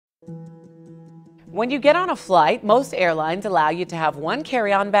When you get on a flight, most airlines allow you to have one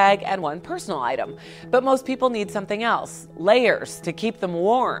carry-on bag and one personal item. But most people need something else, layers, to keep them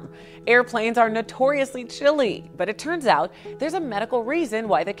warm. Airplanes are notoriously chilly, but it turns out there's a medical reason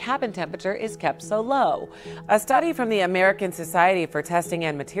why the cabin temperature is kept so low. A study from the American Society for Testing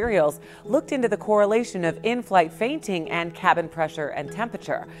and Materials looked into the correlation of in-flight fainting and cabin pressure and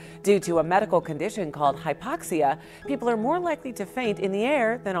temperature. Due to a medical condition called hypoxia, people are more likely to faint in the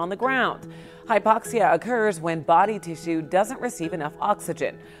air than on the ground. Hypoxia occurs when body tissue doesn't receive enough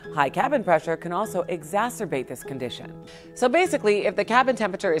oxygen. High cabin pressure can also exacerbate this condition. So basically, if the cabin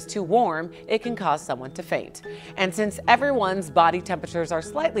temperature is too warm, it can cause someone to faint. And since everyone's body temperatures are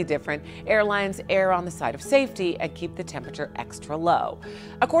slightly different, airlines err on the side of safety and keep the temperature extra low.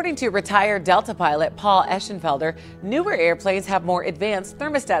 According to retired Delta pilot Paul Eschenfelder, newer airplanes have more advanced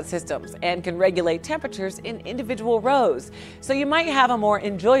thermostat systems and can regulate temperatures in individual rows, so you might have a more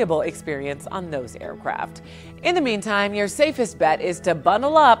enjoyable experience on those aircraft. In the meantime, your safest bet is to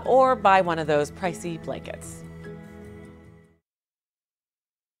bundle up or buy one of those pricey blankets.